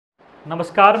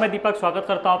नमस्कार, मैं दीपक स्वागत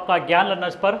करता हूं आपका ज्ञान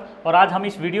लर्नर्स पर। और आज हम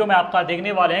इस वीडियो में आपका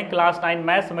देखने वाले हैं क्लास 9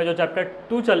 मैथ्स में जो चैप्टर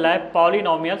 2 चल रहा है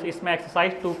पॉलिनोमियल्स, इसमें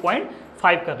एक्सरसाइज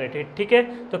 2.5 कर रहे थे। ठीक है,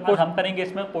 तो हम करेंगे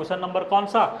इसमें क्वेश्चन नंबर कौन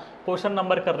सा, क्वेश्चन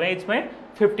नंबर कर रहे हैं इसमें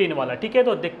 15 वाला। ठीक है,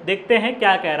 तो देखते हैं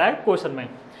क्या कह रहा है क्वेश्चन में।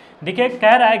 देखिए,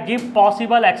 कह रहा है गिव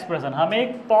पॉसिबल एक्सप्रेशन, हमें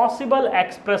एक पॉसिबल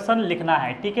एक्सप्रेशन लिखना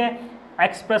है। ठीक है,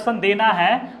 एक्सप्रेशन देना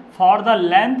है for the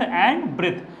length and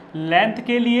breadth, length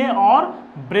के लिए और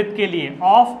ब्रेथ के लिए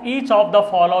of each of the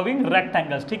following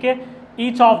rectangles. ठीक है,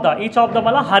 ईच ऑफ द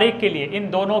मतलब हर एक के लिए, इन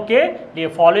दोनों के लिए।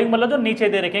 फॉलोइंग मतलब जो नीचे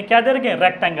दे रखे हैं, क्या दे रखे हैं,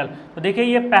 रेक्टेंगल। तो देखिए,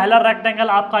 ये पहला रेक्टेंगल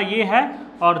आपका ये है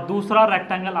और दूसरा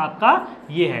रेक्टेंगल आपका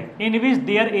ये है। इन which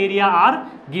their area are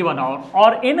given,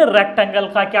 और इन रेक्टेंगल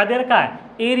का क्या दे रखा है,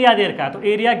 एरिया दे रखा है। तो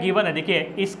एरिया गिवन है। देखिए,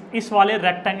 इस वाले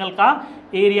रेक्टेंगल का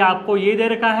एरिया आपको ये दे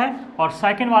रखा है और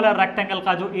सेकंड वाला रेक्टेंगल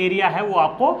का जो एरिया है वो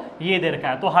आपको ये दे रखा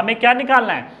है। तो हमें क्या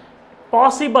निकालना है,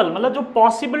 पॉसिबल मतलब जो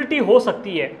पॉसिबिलिटी हो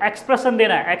सकती है, एक्सप्रेशन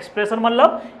देना है। एक्सप्रेशन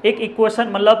मतलब एक इक्वेशन,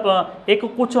 मतलब एक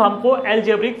कुछ हमको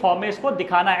एल्जेब्रिक फॉर्म में इसको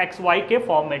दिखाना है, एक्स वाई के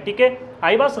फॉर्म में। ठीक है,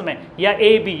 आई बात समझ में, या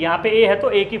ए बी, यहाँ पे ए है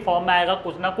तो ए की फॉर्म में आएगा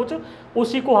कुछ ना कुछ,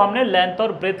 उसी को हमने लेंथ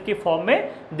और ब्रेथ की फॉर्म में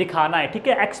दिखाना है। ठीक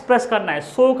है, एक्सप्रेस करना है,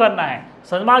 शो करना है।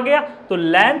 समझ में आ गया? तो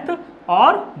लेंथ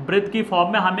और ब्रेथ की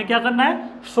फॉर्म में हमें क्या करना है,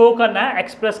 शो करना है,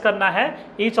 एक्सप्रेस करना है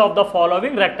each of the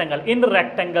following rectangle, in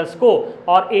rectangles को।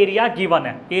 और एरिया गिवन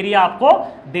है, एरिया आपको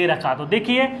दे रखा। तो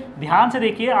देखिए, ध्यान से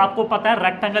देखिए, आपको पता है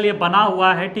रेक्टेंगल ये बना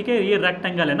हुआ है। ठीक है, ये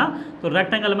रेक्टेंगल है ना, तो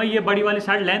रेक्टेंगल में ये बड़ी वाली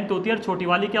साइड लेंथ होती है और छोटी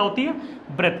वाली क्या होती है,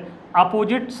 ब्रेथ।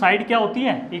 अपोजिट साइड क्या होती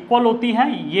है, इक्वल होती है।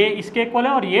 ये इसके इक्वल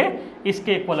है और ये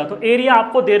इसके इक्वल है। तो एरिया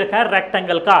आपको दे रखा है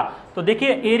रेक्टेंगल का। तो देखिए,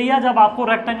 एरिया जब आपको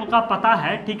रेक्टेंगल का पता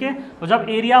है, ठीक है, तो जब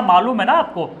एरिया मालूम है ना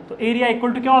आपको, तो एरिया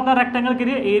इक्वल टू क्या होता है रेक्टेंगल के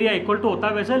लिए, एरिया इक्वल टू होता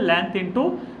है वैसे लेंथ इनटू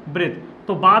ब्रेथ।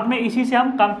 तो बाद में इसी से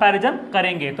हम कंपैरिजन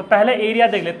करेंगे। तो पहले एरिया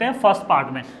देख लेते हैं फर्स्ट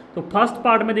पार्ट में। तो फर्स्ट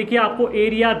पार्ट में देखिए, आपको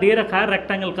एरिया दे रखा है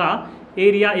रेक्टेंगल का,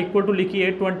 एरिया इक्वल टू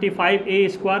लिखिए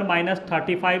 25a² माइनस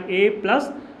 35a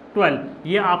प्लस 12।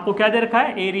 ये आपको क्या दे रखा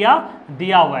है, एरिया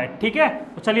दिया हुआ है। ठीक है,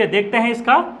 तो चलिए देखते हैं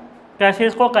इसका कैसे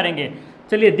इसको करेंगे।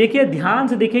 चलिए देखिए, ध्यान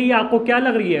से देखिए, ये आपको क्या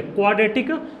लग रही है,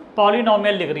 क्वाड्रेटिक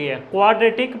पॉलिनोमियल लिख रही है।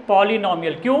 क्वाड्रेटिक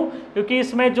पॉलिनोमियल क्यों, क्योंकि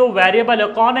इसमें जो वेरिएबल है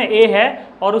कौन है, ए है,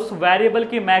 और उस वेरिएबल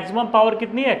की मैक्सिमम पावर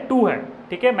कितनी है, 2 है।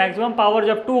 ठीक है, मैक्सिमम पावर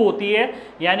जब 2 होती है,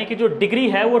 यानी कि जो डिग्री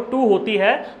है वो 2 होती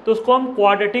है, तो उसको हम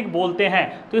क्वाड्रेटिक बोलते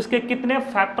हैं। तो इसके कितने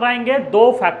फैक्टर आएंगे,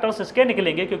 2 फैक्टर्स इसके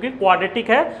निकलेंगे, क्योंकि क्वाड्रेटिक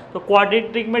है। तो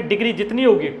क्वाड्रेटिक में डिग्री जितनी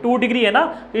होगी, 2 डिग्री है ना,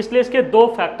 तो इसलिए इसके 2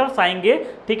 फैक्टर्स आएंगे।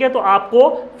 ठीक है, तो आपको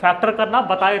फैक्टर करना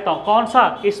बता देता हूँ, कौन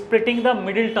सा, स्प्लिटिंग द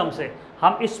मिडिल टर्म से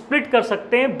हम स्प्लिट कर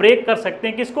सकते हैं, ब्रेक कर सकते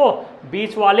हैं, किसको,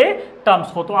 बीच वाले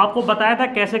टर्म्स को। तो आपको बताया था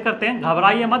कैसे करते हैं,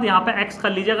 घबराइए मत, यहाँ पे x कर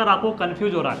लीजिए अगर आपको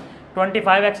कंफ्यूज हो रहा है।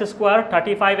 25x²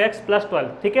 35x plus 12।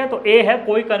 ठीक है, तो a है,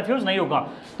 कोई कंफ्यूज नहीं होगा।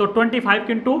 तो 25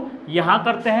 के इंटू यहाँ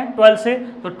करते हैं 12 से,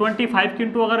 तो 25 के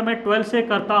इंटू अगर मैं 12 से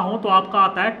करता हूँ तो आपका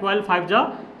आता है 12 5 जा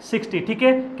 60। ठीक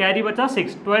है, कैरी बचा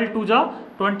 6, 12 2 जा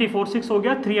 24, 6 हो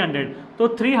गया 300। तो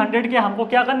 300 के हमको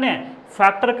क्या करने हैं,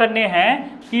 फैक्टर करने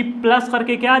हैं कि प्लस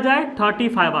करके क्या आ जाए,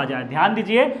 35 आ जाए। ध्यान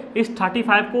दीजिए, इस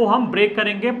 35 को हम ब्रेक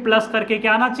करेंगे, प्लस करके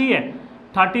क्या आना चाहिए,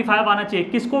 35 आना चाहिए।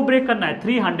 किसको ब्रेक करना है,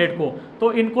 300 को।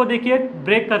 तो इनको देखिए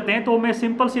ब्रेक करते हैं। तो मैं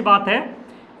सिंपल सी बात है,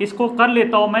 इसको कर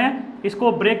लेता हूं मैं,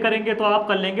 इसको ब्रेक करेंगे तो आप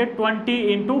कर लेंगे 20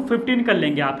 इंटू 15 कर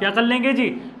लेंगे। आप क्या कर लेंगे जी,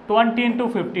 20 इंटू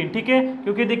 15। ठीक है,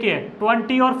 क्योंकि देखिए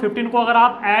 20 और 15 को अगर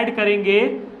आप ऐड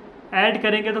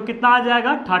करेंगे तो कितना आ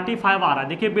जाएगा, 35 आ रहा है।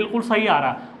 देखिए बिल्कुल सही आ रहा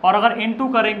है। और अगर इंटू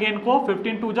करेंगे इनको,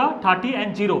 15 2 जा 30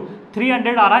 एंड 0,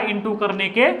 300 आ रहा है इंटू करने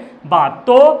के बाद।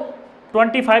 तो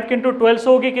 25 के इंटू 12 से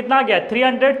होगी, कितना आ गया,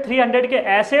 300। 300 के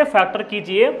ऐसे फैक्टर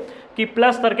कीजिए कि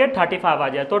प्लस करके 35 आ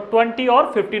जाए, तो 20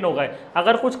 और 15 हो गए।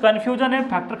 अगर कुछ कंफ्यूजन है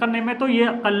फैक्टर करने में तो ये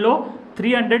कर लो,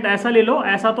 300 ऐसा ले लो,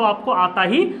 ऐसा तो आपको आता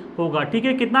ही होगा। ठीक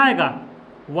है, कितना आएगा,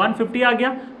 150 आ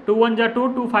गया। 2 1 जा 2,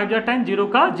 2 5 जा 10, 0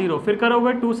 का 0। फिर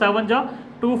करोगे 2 7 जा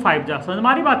 2 5 जा, समझ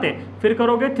मारी बात है। फिर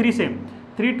करोगे 3 से,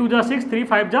 3 2 जा 6, 3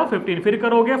 5 जा 15। फिर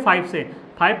करोगे 5 से,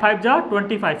 5 5 जा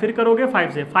 25। फिर करोगे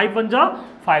 5 से, 5 1 जा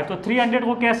 5। तो 300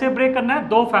 को कैसे ब्रेक करना है,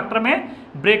 2 फैक्टर में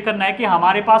ब्रेक करना है कि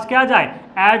हमारे पास क्या आ जाए,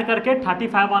 ऐड करके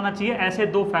 35 आना चाहिए। ऐसे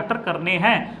 2 फैक्टर करने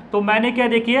हैं। तो मैंने क्या,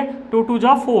 देखिए 2 2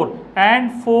 जा 4 एंड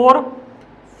 4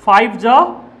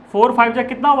 5 जा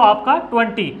कितना हुआ आपका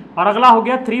 20, और अगला हो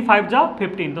गया 3 5 जा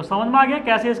 15। तो समझ में आ गया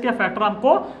कैसे इसके फैक्टर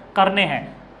हमको करने हैं।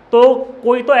 तो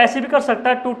कोई तो ऐसे भी कर सकता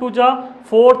है, 2 2 जा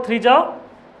 4 3 जा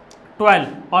 12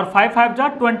 और 5 5 जा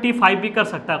 25 भी कर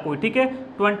सकता है कोई। ठीक है,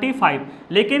 25,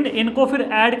 लेकिन इनको फिर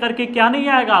ऐड करके क्या नहीं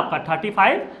आएगा आपका,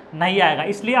 35 नहीं आएगा,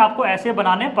 इसलिए आपको ऐसे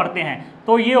बनाने पड़ते हैं।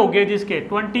 तो ये हो गए जिसके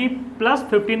 20 प्लस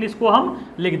 15, इसको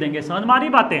हम लिख देंगे। समझ में आ रही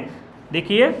बातें।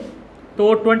 देखिए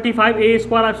तो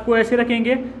 25a² आप इसको ऐसे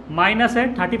रखेंगे, माइनस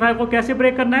है 35 को कैसे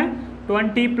ब्रेक करना है,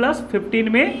 20 + 15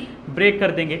 में ब्रेक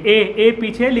कर देंगे। ए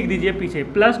पीछे लिख दीजिए, पीछे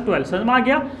 +12, समझ में आ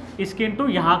गया। इसकी इंटू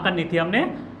यहाँ करनी थी हमने,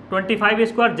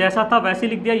 25a² जैसा था वैसे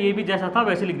लिख दिया, ये भी जैसा था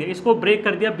वैसे लिख दिया, इसको ब्रेक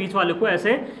कर दिया, बीच वाले को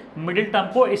ऐसे मिडिल टर्म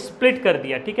को स्प्लिट कर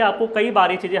दिया, ठीक है। आपको कई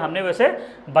बार ये चीज़ें हमने वैसे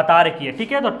बता रखी है,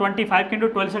 ठीक है। तो 25 के इंटू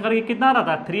 12 से करके कितना आ रहा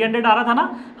था, 300 आ रहा था ना।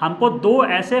 हमको दो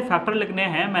ऐसे फैक्टर लिखने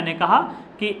हैं, मैंने कहा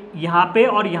कि यहाँ पे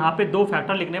और यहाँ पे दो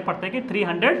फैक्टर लिखने पड़ते हैं कि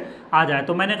 300 आ जाए।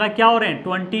 तो मैंने कहा क्या हो रहे हैं,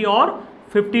 20 और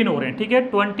 15 हो रहे हैं, ठीक है।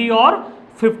 20 और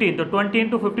 15, तो 20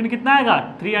 इंटू 15 कितना आएगा,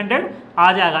 300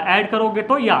 आ जाएगा। ऐड करोगे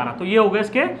तो ये आ रहा, तो ये हो गए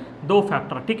इसके दो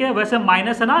फैक्टर, ठीक है। वैसे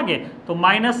माइनस है ना आगे, तो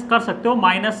माइनस कर सकते हो,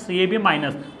 माइनस ये भी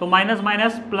माइनस, तो माइनस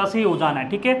माइनस प्लस ही हो जाना है,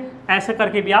 ठीक है। ऐसे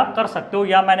करके भी आप कर सकते हो,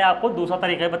 या मैंने आपको दूसरा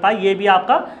तरीका बताया, ये भी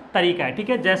आपका तरीका है, ठीक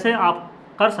है। जैसे आप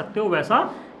कर सकते हो वैसा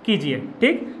कीजिए,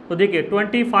 ठीक। तो देखिए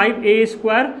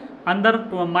 25a² अंदर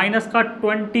माइनस का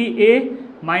 20a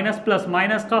माइनस प्लस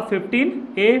माइनस का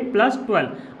 15a + 12।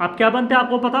 अब क्या बनते हैं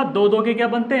आपको पता, दो दो के क्या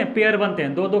बनते हैं, पेयर बनते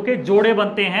हैं, दो दो के जोड़े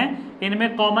बनते हैं।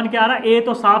 इनमें कॉमन क्या आ रहा है, a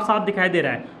तो साफ साफ दिखाई दे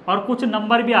रहा है, और कुछ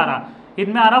नंबर भी आ रहा,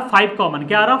 इनमें आ रहा 5 कॉमन,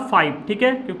 क्या आ रहा 5, ठीक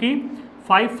है। क्योंकि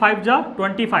 5 5 जा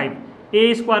 25,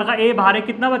 a² का a बाहर है,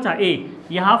 कितना बचा a,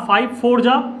 यहाँ 5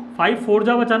 4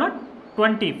 जा बचा ना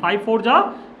 20, 5 4 जा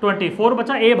 24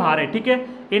 बचा, a बाहर है, ठीक है।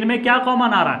 इनमें क्या कॉमन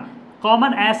आ रहा है,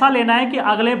 कॉमन ऐसा लेना है कि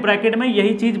अगले ब्रैकेट में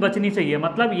यही चीज बचनी चाहिए,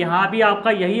 मतलब यहाँ भी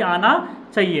आपका यही आना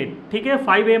चाहिए, ठीक है।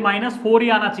 5a - 4 ही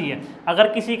आना चाहिए। अगर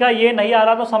किसी का ये नहीं आ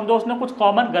रहा तो समझो उसने कुछ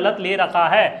कॉमन गलत ले रखा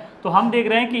है। तो हम देख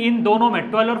रहे हैं कि इन दोनों में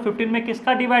 12 और 15 में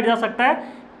किसका डिवाइड जा सकता है,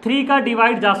 3 का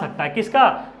डिवाइड जा सकता है, किसका,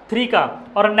 3 का।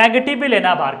 और नेगेटिव भी लेना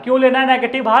है बाहर, क्यों लेना है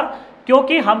नेगेटिव बाहर,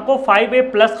 क्योंकि हमको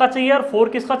 5a+ का चाहिए और 4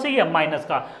 किसका चाहिए, माइनस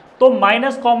का। तो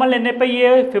माइनस कॉमन लेने पे ये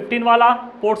 15 वाला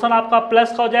पोर्शन आपका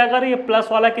प्लस का हो जाएगा, और ये प्लस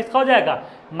वाला किसका हो जाएगा,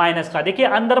 माइनस का। देखिए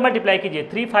अंदर मल्टीप्लाई कीजिए,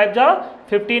 3 5 जा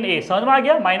 15a, समझ में आ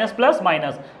गया, माइनस प्लस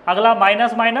माइनस, अगला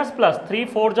माइनस माइनस प्लस, 3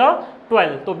 4 जा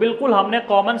 12। तो बिल्कुल हमने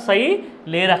कॉमन सही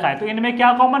ले रखा है। तो इनमें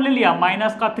क्या कॉमन ले लिया,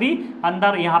 माइनस का 3,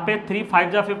 अंदर यहाँ पे 3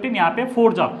 5 जा 15, यहाँ पे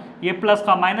 4 जा, ये प्लस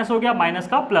का माइनस हो गया, माइनस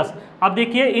का प्लस। अब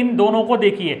देखिए इन दोनों को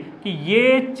देखिए कि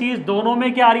ये चीज दोनों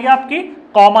में क्या आ रही है, आपकी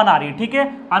कॉमन आ रही है, ठीक है।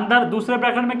 अंदर दूसरे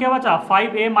ब्रैकेट में क्या बचा,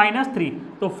 5a - 3,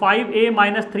 तो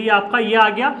 5a - 3 आपका ये आ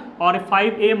गया, और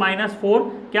 5a - 4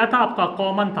 क्या था आपका,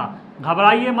 कॉमन था।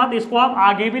 घबराइए मत, इसको आप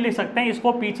आगे भी लिख सकते हैं,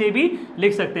 इसको पीछे भी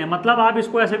लिख सकते हैं, मतलब आप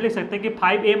इसको ऐसे भी लिख सकते हैं कि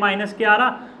 5a - क्या आ रहा,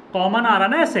 कॉमन आ रहा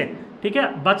ना ऐसे, ठीक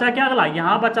है। बचा क्या अगला,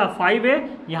 यहाँ बचा 5a,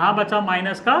 यहाँ बचा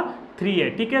माइनस का 3a,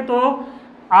 ठीक है। तो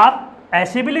आप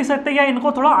ऐसे भी लिख सकते हैं, या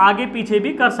इनको थोड़ा आगे पीछे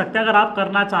भी कर सकते हैं अगर आप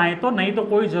करना चाहें तो, नहीं तो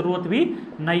कोई ज़रूरत भी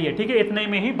नहीं है, ठीक है। इतने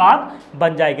में ही बात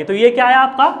बन जाएगी। तो ये क्या है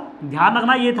आपका, ध्यान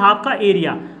रखना, ये था आपका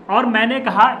एरिया। और मैंने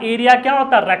कहा एरिया क्या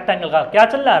होता है, रेक्टेंगल का, क्या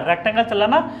चल रहा है, रेक्टेंगल चल रहा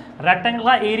ना। रेक्टेंगल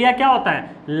का एरिया क्या होता है,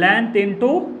 लेंथ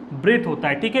इंटू ब्रेथ होता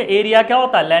है, ठीक है। एरिया क्या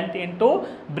होता है, लेंथ इंटू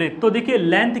ब्रेथ। तो देखिए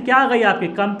लेंथ क्या आ गई आपकी,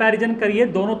 कंपैरिजन करिए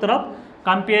दोनों तरफ,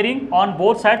 कंपेयरिंग ऑन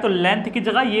बोथ साइड। तो लेंथ की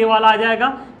जगह ये वाला आ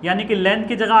जाएगा, यानी कि लेंथ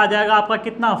की जगह आ जाएगा आपका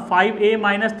कितना, 5a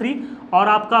 - 3, और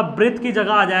आपका ब्रेथ की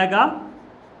जगह आ जाएगा,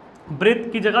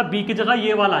 ब्रेथ की जगह b की जगह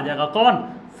ये वाला आ जाएगा, कौन,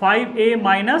 5a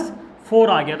 - 4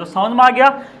 आ गया। तो समझ में आ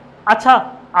गया।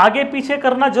 अच्छा आगे पीछे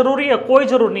करना जरूरी है, कोई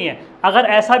जरूर नहीं है। अगर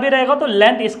ऐसा भी रहेगा तो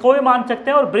लेंथ इसको भी मान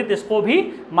सकते हैं और ब्रेथ इसको भी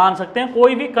मान सकते हैं,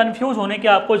 कोई भी कंफ्यूज होने की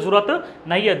आपको जरूरत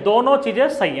नहीं है, दोनों चीजें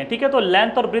सही हैं, ठीक है। तो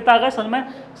लेंथ और ब्रेथ आ गए समझ में,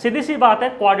 सीधी सी बात है।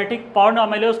 क्वाड्रेटिक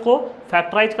पॉलिनोमियल्स को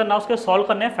फैक्टराइज करना, उसके सॉल्व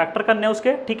करने, फैक्टर करने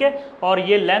उसके, ठीक है। और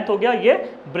ये लेंथ हो गया, ये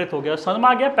ब्रेथ हो गया, समझ में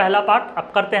आ गया पहला पार्ट।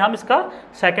 अब करते हैं हम इसका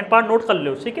सेकेंड पार्ट, नोट कर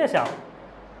लो, ठीक है ऐसे आप।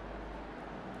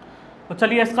 तो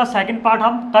चलिए इसका सेकंड पार्ट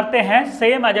हम करते हैं,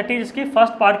 सेम एज इट इज इसकी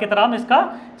फर्स्ट पार्ट की तरह हम इसका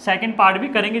सेकंड पार्ट भी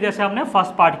करेंगे जैसे हमने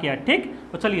फर्स्ट पार्ट किया, ठीक।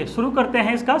 तो चलिए शुरू करते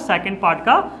हैं इसका सेकंड पार्ट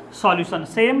का सॉल्यूशन।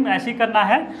 सेम ऐसे ही करना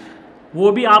है,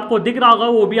 वो भी आपको दिख रहा होगा,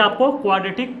 वो भी आपको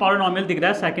क्वाड्रेटिक पॉलिनोमियल दिख रहा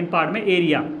है सेकंड पार्ट में।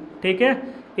 एरिया, ठीक है,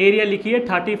 एरिया लिखिए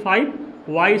 35y²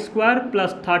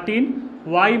 +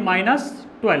 13y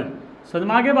 - 12, समझ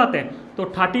में आगे बात है। तो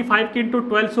 35 की इंटू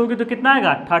 12 होगी तो कितना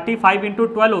आएगा, 35 ×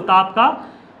 12 होता आपका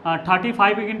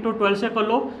 35 × 12 से कर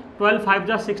लो, 12 5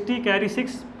 जा 60, कैरी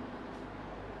 6,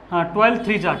 12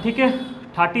 3 जा, ठीक है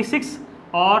 36,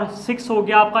 और 6 हो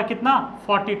गया आपका कितना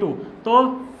 42। तो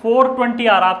 420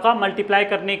 आ रहा आपका मल्टीप्लाई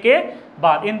करने के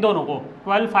बाद इन दोनों को,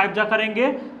 12 5 जा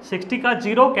करेंगे 60 का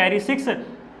 0, कैरी 6,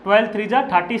 12 3 जा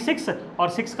 36, और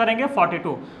 6 करेंगे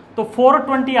 42। तो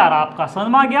 420 आ रहा आपका, समझ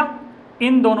में आ गया,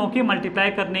 इन दोनों की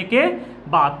मल्टीप्लाई करने के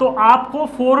बाद। तो आपको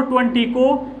 420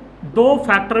 को दो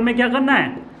फैक्टर में क्या करना है,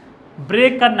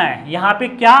 ब्रेक करना है। यहाँ पे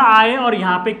क्या आए और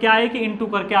यहाँ पे क्या आए कि इनटू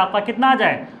करके आपका कितना आ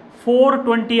जाए,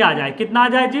 420 आ जाए। कितना आ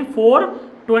जाए जी,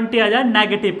 420 20 आ जाए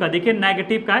नेगेटिव का। देखिए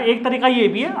नेगेटिव का है, एक तरीका ये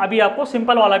भी है, अभी आपको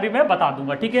सिंपल वाला भी मैं बता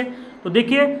दूंगा, ठीक है। तो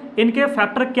देखिए इनके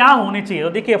फैक्टर क्या होने चाहिए, तो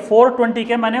देखिए 420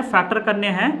 के मैंने फैक्टर करने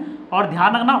हैं और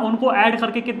ध्यान रखना उनको ऐड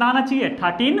करके कितना आना चाहिए,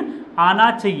 13 आना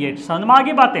चाहिए। समझ में आ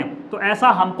गई बातें, तो ऐसा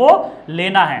हमको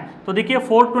लेना है। तो देखिए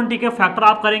 420 के फैक्टर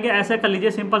आप करेंगे ऐसे कर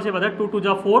लीजिए, सिंपल से बता, 2 2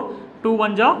 जा 4, 2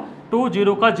 1 जा 2,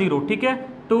 0 का 0, ठीक है,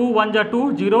 2 1 जा 2,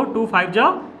 0, 2 5 जा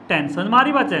 10। समझ में आ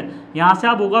रही बात है। यहाँ से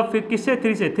अब होगा फिर किससे,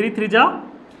 3 से, 3 3 जा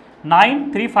 9,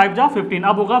 3 5 जा 15,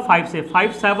 अब होगा 5 से,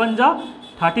 5 7 जा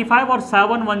 35 और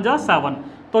 7 1 जा 7।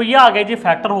 तो ये आ गए जी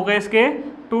फैक्टर हो गए इसके,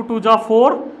 2 2 जा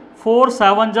 4, 4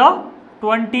 7 जा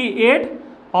 28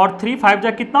 और 3 5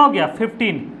 जा कितना हो गया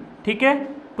 15, ठीक है।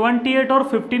 28 और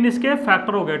 15 इसके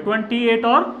फैक्टर हो गए, 28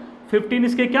 और 15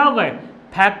 इसके क्या हो गए,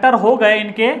 फैक्टर हो गए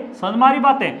इनके। समझ में आ रही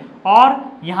बातें। और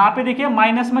यहाँ पे देखिए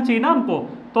माइनस में चाहिए ना हमको,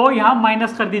 तो यहाँ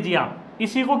माइनस कर दीजिए आप।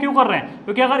 इसी को क्यों कर रहे हैं,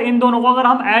 क्योंकि अगर इन दोनों को अगर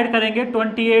हम ऐड करेंगे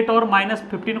 28 और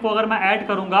 -15 को अगर मैं ऐड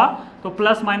करूंगा तो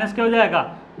प्लस माइनस क्या हो जाएगा,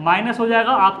 माइनस हो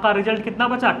जाएगा। आपका रिजल्ट कितना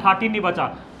बचा, 13 ही बचा।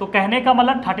 तो कहने का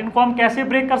मतलब 13 को हम कैसे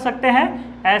ब्रेक कर सकते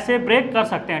हैं, ऐसे ब्रेक कर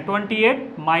सकते हैं,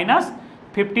 28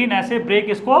 - 15 ऐसे ब्रेक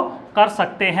इसको कर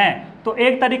सकते हैं। तो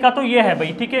एक तरीका तो ये है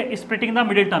भाई, ठीक है, स्प्लिटिंग द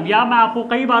मिडिल टर्म। या मैं आपको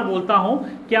कई बार बोलता हूं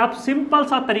कि आप सिंपल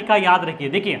सा तरीका याद रखिए।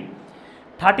 देखिए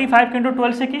 35 ×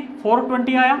 12 से की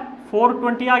 420 आया,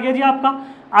 420 आ गया जी आपका।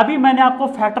 अभी मैंने आपको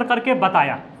फैक्टर करके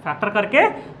बताया, फैक्टर करके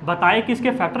बताया कि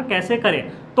इसके फैक्टर कैसे करें।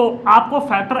 तो आपको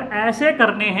फैक्टर ऐसे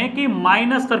करने हैं कि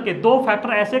माइनस करके, दो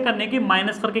फैक्टर ऐसे करने की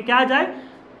माइनस करके क्या आ जाए,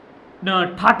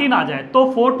 13 आ जाए। तो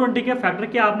 420 के फैक्टर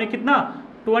किया आपने कितना,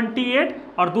 28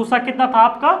 और दूसरा कितना था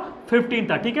आपका 15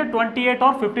 था, ठीक है। 28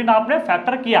 और 15 आपने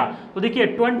फैक्टर किया। तो देखिए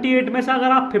 28 में से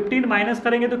अगर आप 15 माइनस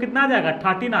करेंगे तो कितना आ जाएगा,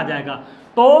 13 आ जाएगा।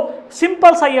 तो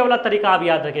सिंपल सा ये वाला तरीका आप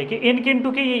याद रखिए कि इन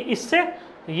किंटू की इससे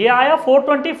ये आया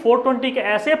 420 के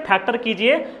ऐसे फैक्टर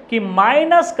कीजिए कि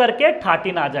माइनस करके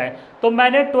 13 आ जाए। तो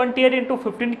मैंने 28 ×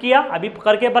 15 किया, अभी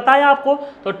करके बताया आपको।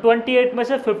 तो 28 में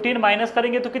से 15 माइनस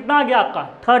करेंगे तो कितना आ गया आपका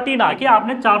 13 आ गया।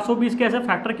 आपने 420 के ऐसे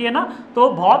फैक्टर किए ना, तो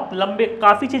बहुत लंबे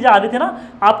काफ़ी चीज़ें आ रही थी ना,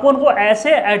 आपको उनको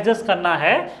ऐसे एडजस्ट करना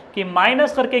है कि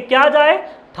माइनस करके क्या जाए,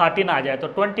 13 आ जाए। तो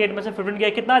 28 में से 15 किया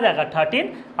कितना आ जाएगा, 13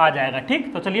 आ जाएगा,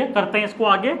 ठीक। तो चलिए करते हैं इसको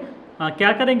आगे।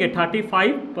 क्या करेंगे,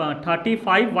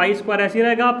 35 वाई स्क्वायर ऐसे ही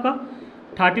रहेगा आपका।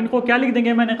 13 को क्या लिख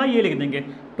देंगे, मैंने कहा ये लिख देंगे,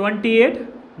 28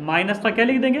 माइनस का क्या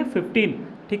लिख देंगे 15,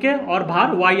 ठीक है, और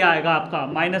बाहर वाई आएगा आपका,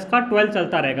 माइनस का 12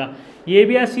 चलता रहेगा। ये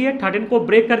भी ऐसी है, 13 को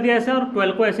ब्रेक कर दिया ऐसे और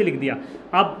 12 को ऐसे लिख दिया।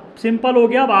 अब सिंपल हो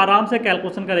गया, अब आराम से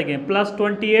कैलकुलेशन करेंगे। Plus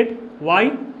 28 Y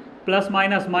plus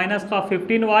minus, minus का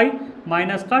 15 वाई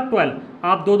माइनस का 12।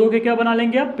 आप दो के क्या बना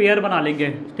लेंगे, अब पेयर बना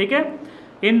लेंगे, ठीक है।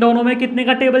 इन दोनों में कितने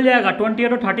का टेबल जाएगा,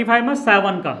 28 और 35 में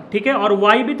 7 का, ठीक है। और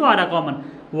y भी तो आ रहा कॉमन,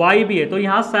 y भी है, तो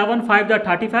यहाँ 7 5 जा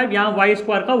 35, यहाँ वाई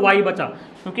स्क्वायर का y बचा,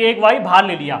 क्योंकि एक y बाहर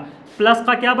ले लिया। प्लस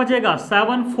का क्या बचेगा,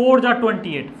 7 4 जा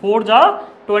 28, 4 जा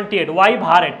 28, y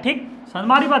बाहर है, ठीक। समझ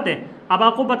में आ रही बातें। अब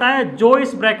आपको बताया जो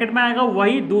इस ब्रैकेट में आएगा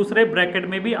वही दूसरे ब्रैकेट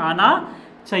में भी आना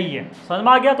चाहिए। समझ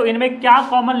में आ गया। तो इनमें क्या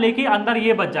कॉमन लेके अंदर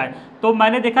ये बच जाए। तो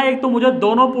मैंने देखा एक तो मुझे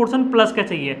दोनों पोर्शन प्लस के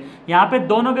चाहिए, यहाँ पे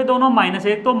दोनों के दोनों माइनस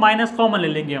है, एक तो माइनस कॉमन ले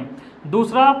लेंगे हम।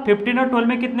 दूसरा 15 और 12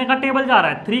 में कितने का टेबल जा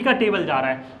रहा है, 3 का टेबल जा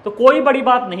रहा है, तो कोई बड़ी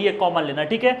बात नहीं है कॉमन लेना,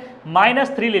 ठीक है।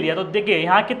 -3 ले लिया, तो देखिए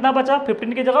यहाँ कितना बचा,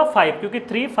 15 की जगह 5, क्योंकि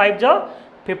 3 5 जा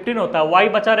 15 होता है, y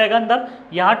बचा रहेगा अंदर।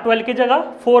 यहाँ 12 की जगह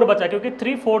 4 बचा, क्योंकि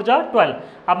 3 4 जा 12।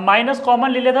 अब माइनस कॉमन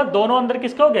ले लिया था, दोनों अंदर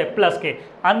किसके हो गए, प्लस के।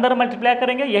 अंदर मल्टीप्लाई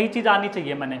करेंगे, यही चीज आनी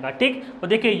चाहिए मैंने कहा, ठीक। तो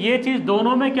देखिए ये चीज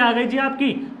दोनों में क्या आ गई जी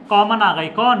आपकी, कॉमन आ गई।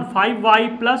 कौन, 5y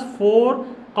 + 4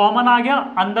 कॉमन आ गया,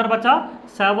 अंदर बचा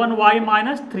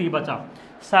 7y - 3 बचा,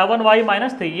 7y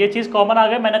 - 3, ये चीज़ कॉमन आ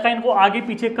गए। मैंने कहा इनको आगे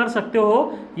पीछे कर सकते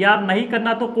हो या नहीं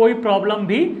करना तो कोई प्रॉब्लम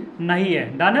भी नहीं है,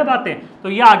 डन है बातें। तो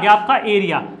ये आ गया आपका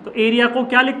एरिया। तो एरिया को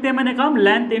क्या लिखते हैं, मैंने कहा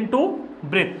लेंथ इनटू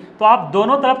ब्रेथ। तो आप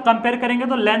दोनों तरफ कंपेयर करेंगे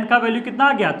तो लेंथ का वैल्यू कितना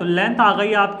आ गया, तो लेंथ आ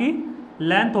गई आपकी,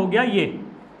 लेंथ हो गया ये,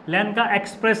 लेंथ का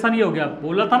एक्सप्रेशन ये हो गया।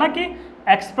 बोला था ना कि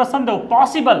एक्सप्रेशन दो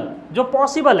पॉसिबल, जो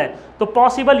पॉसिबल है, तो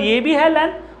पॉसिबल ये भी है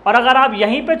लेंथ, और अगर आप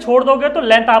यहीं पे छोड़ दोगे तो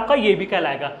लेंथ आपका ये भी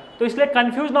कहलाएगा। तो इसलिए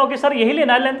कंफ्यूज ना हो कि सर यही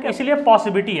लेना है लेंथ, इसलिए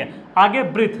पॉसिबिलिटी है। आगे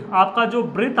ब्रेथ, आपका जो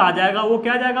ब्रेथ आ जाएगा वो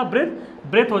क्या आ जाएगा,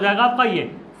 ब्रेथ हो जाएगा आपका ये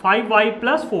 5y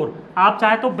 + 4। आप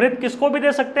चाहे तो ब्रेथ किसको भी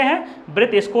दे सकते हैं,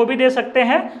 ब्रेथ इसको भी दे सकते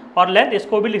हैं और लेंथ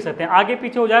इसको भी लिख सकते हैं, आगे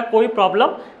पीछे हो जाए कोई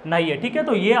प्रॉब्लम नहीं है, ठीक है।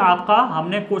 तो ये आपका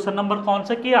हमने क्वेश्चन नंबर कौन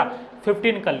सा किया,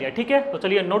 15 कर लिया, ठीक है। तो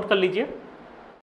चलिए नोट कर लीजिए।